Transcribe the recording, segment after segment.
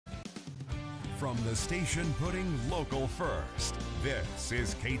From the station putting local first, this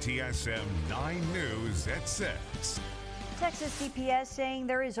is KTSM 9 News at 6. Texas DPS saying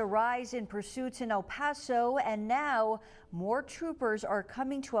there is a rise in pursuits in El Paso, and now more troopers are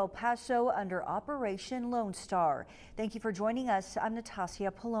coming to El Paso under Operation Lone Star. Thank you for joining us. I'm Natasha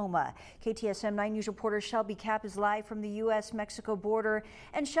Paloma. KTSM 9 News reporter Shelby Cap is live from the U.S.-Mexico border.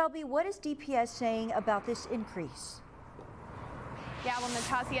 And Shelby, what is DPS saying about this increase? Yeah, well,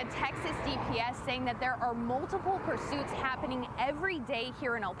 Natasha, Texas DPS saying that there are multiple pursuits happening every day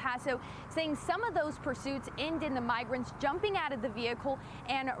here in El Paso, saying some of those pursuits end in the migrants jumping out of the vehicle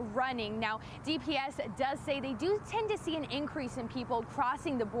and running. Now, DPS does say they do tend to see an increase in people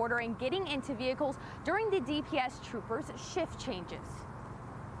crossing the border and getting into vehicles during the DPS troopers' shift changes.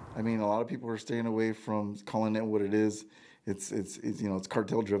 I mean, a lot of people are staying away from calling it what it is. It's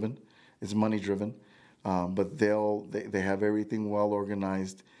cartel driven, it's money driven. But they have everything well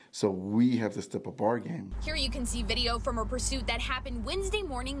organized, so we have to step up our game. Here you can see video from a pursuit that happened Wednesday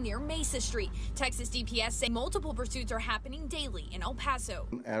morning near Mesa Street. Texas DPS say multiple pursuits are happening daily in El Paso.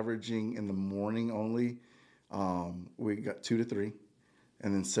 Averaging in the morning only, we got 2 to 3,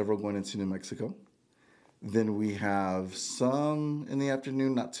 and then several going into New Mexico. Then we have some in the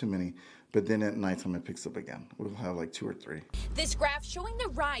afternoon, not too many. But then at nighttime it picks up again. We'll have like 2 or 3. This graph showing the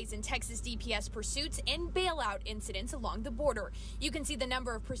rise in Texas DPS pursuits and bailout incidents along the border. You can see the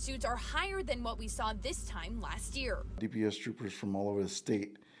number of pursuits are higher than what we saw this time last year. DPS troopers from all over the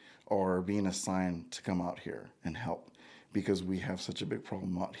state are being assigned to come out here and help because we have such a big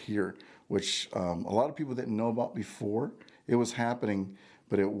problem out here, which a lot of people didn't know about before. It was happening,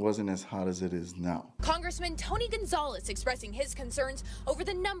 but it wasn't as hot as it is now. Congressman Tony Gonzalez expressing his concerns over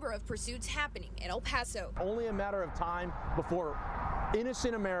the number of pursuits happening in El Paso. Only a matter of time before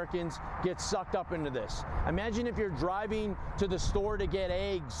innocent Americans get sucked up into this. Imagine if you're driving to the store to get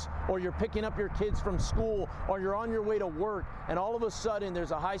eggs, or you're picking up your kids from school, or you're on your way to work, and all of a sudden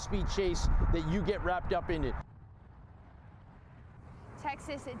there's a high-speed chase that you get wrapped up in it.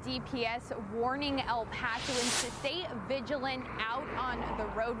 Texas DPS warning El Pasoans to stay vigilant out on the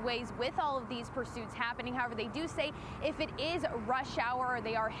roadways with all of these pursuits happening. However, they do say if it is rush hour or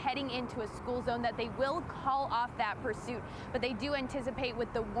they are heading into a school zone that they will call off that pursuit. But they do anticipate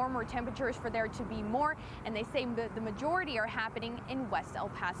with the warmer temperatures for there to be more, and they say the majority are happening in West El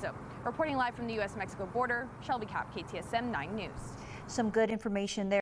Paso. Reporting live from the U.S.-Mexico border, Shelby Cap, KTSM 9 News. Some good information there.